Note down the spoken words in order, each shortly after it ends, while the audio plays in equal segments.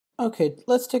Okay,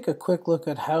 let's take a quick look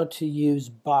at how to use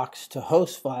Box to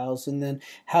host files and then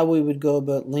how we would go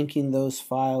about linking those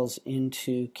files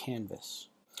into Canvas.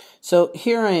 So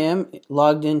here I am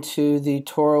logged into the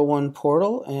TUWD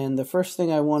portal, and the first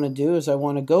thing I want to do is I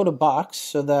want to go to Box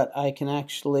so that I can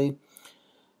actually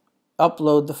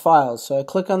upload the files. So I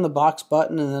click on the Box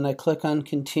button and then I click on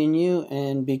Continue,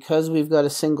 and because we've got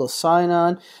a single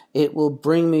sign-on, it will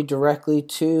bring me directly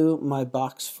to my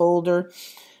Box folder.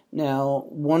 Now,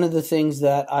 one of the things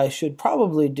that I should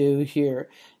probably do here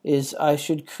is I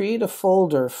should create a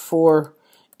folder for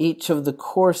each of the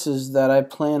courses that I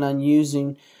plan on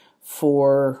using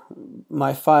for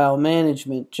my file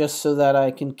management, just so that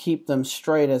I can keep them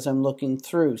straight as I'm looking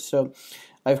through. So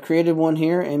I've created one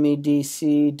here,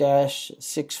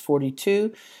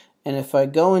 MEDC-642, and if I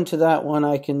go into that one,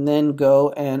 I can then go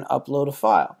and upload a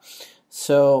file.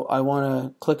 So I want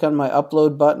to click on my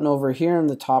upload button over here in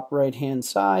the top right hand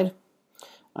side.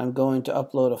 I'm going to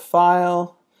upload a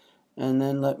file, and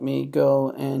then let me go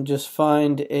and just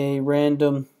find a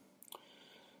random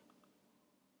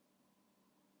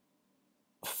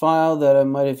file that I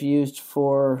might have used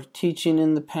for teaching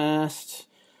in the past.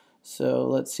 So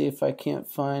let's see if I can't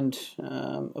find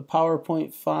a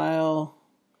PowerPoint file.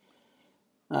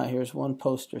 Here's one,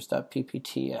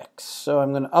 posters.pptx. So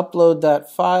I'm going to upload that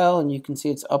file, and you can see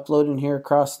it's uploading here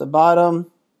across the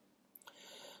bottom.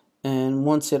 And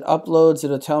once it uploads,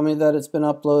 it'll tell me that it's been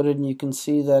uploaded, and you can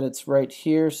see that it's right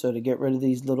here. So to get rid of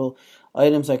these little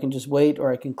items, I can just wait,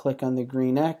 or I can click on the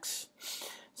green X.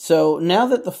 So now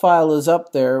that the file is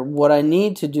up there, what I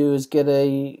need to do is get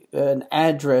an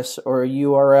address or a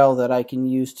URL that I can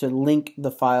use to link the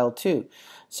file to.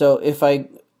 So if I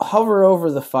hover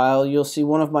over the file, you'll see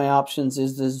one of my options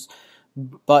is this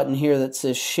button here that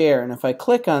says share, and if I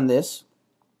click on this,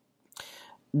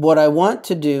 what I want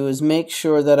to do is make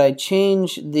sure that I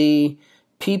change the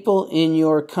people in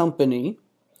your company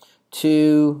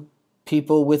to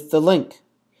people with the link.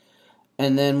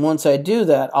 And then once I do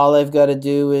that, all I've got to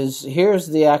do is, here's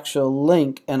the actual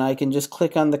link, and I can just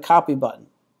click on the copy button,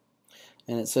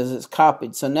 and it says it's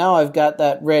copied. So now I've got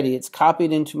that ready. It's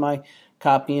copied into my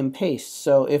copy and paste.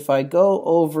 So if I go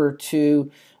over to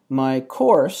my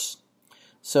course,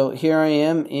 so here I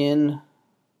am in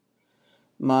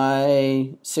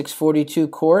my 642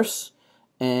 course,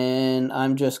 and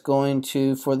I'm just going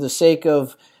to, for the sake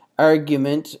of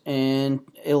argument and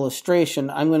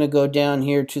illustration, I'm going to go down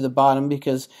here to the bottom,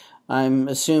 because I'm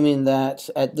assuming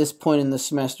that at this point in the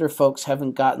semester folks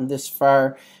haven't gotten this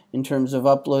far in terms of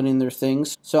uploading their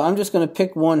things. So I'm just going to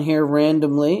pick one here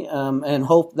randomly and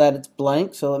hope that it's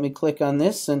blank. So let me click on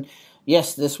this, and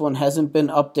yes, this one hasn't been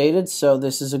updated, so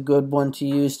this is a good one to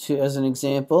use as an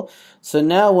example. So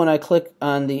now when I click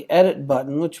on the edit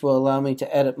button, which will allow me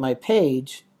to edit my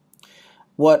page,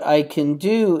 what I can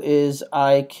do is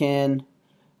I can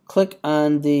click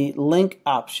on the link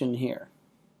option here.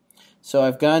 So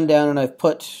I've gone down and I've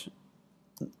put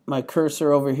my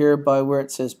cursor over here by where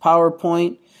it says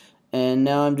PowerPoint, and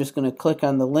now I'm just going to click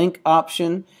on the link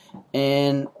option,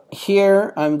 and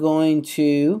here I'm going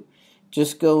to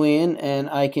just go in and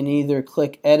I can either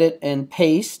click edit and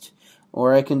paste,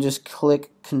 or I can just click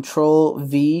Control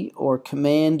V or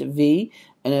Command V,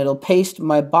 and it'll paste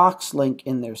my box link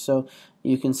in there. So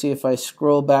you can see if I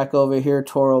scroll back over here,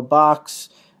 Toro Box,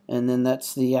 and then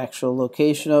that's the actual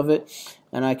location of it,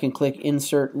 and I can click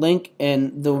Insert Link,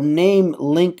 and the name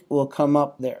link will come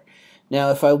up there.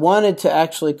 Now if I wanted to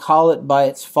actually call it by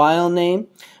its file name,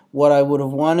 what I would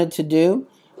have wanted to do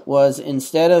was,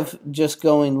 instead of just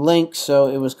going link, so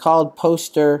it was called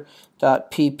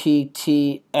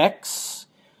poster.pptx,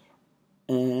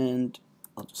 and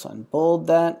I'll just unbold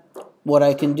that. What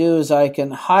I can do is I can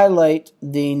highlight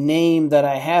the name that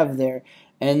I have there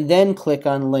and then click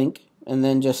on link, and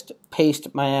then just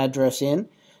paste my address in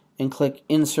and click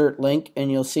insert link,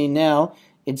 and you'll see now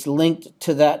it's linked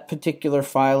to that particular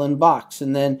file in Box.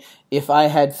 And then if I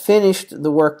had finished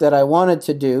the work that I wanted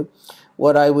to do,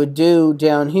 what I would do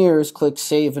down here is click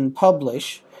Save and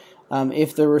Publish.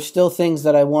 If there were still things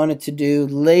that I wanted to do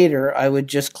later, I would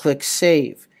just click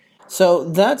Save. So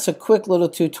that's a quick little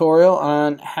tutorial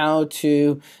on how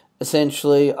to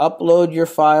essentially upload your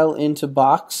file into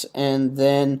Box and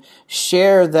then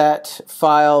share that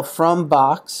file from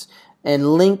Box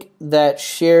and link that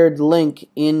shared link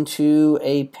into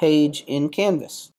a page in Canvas.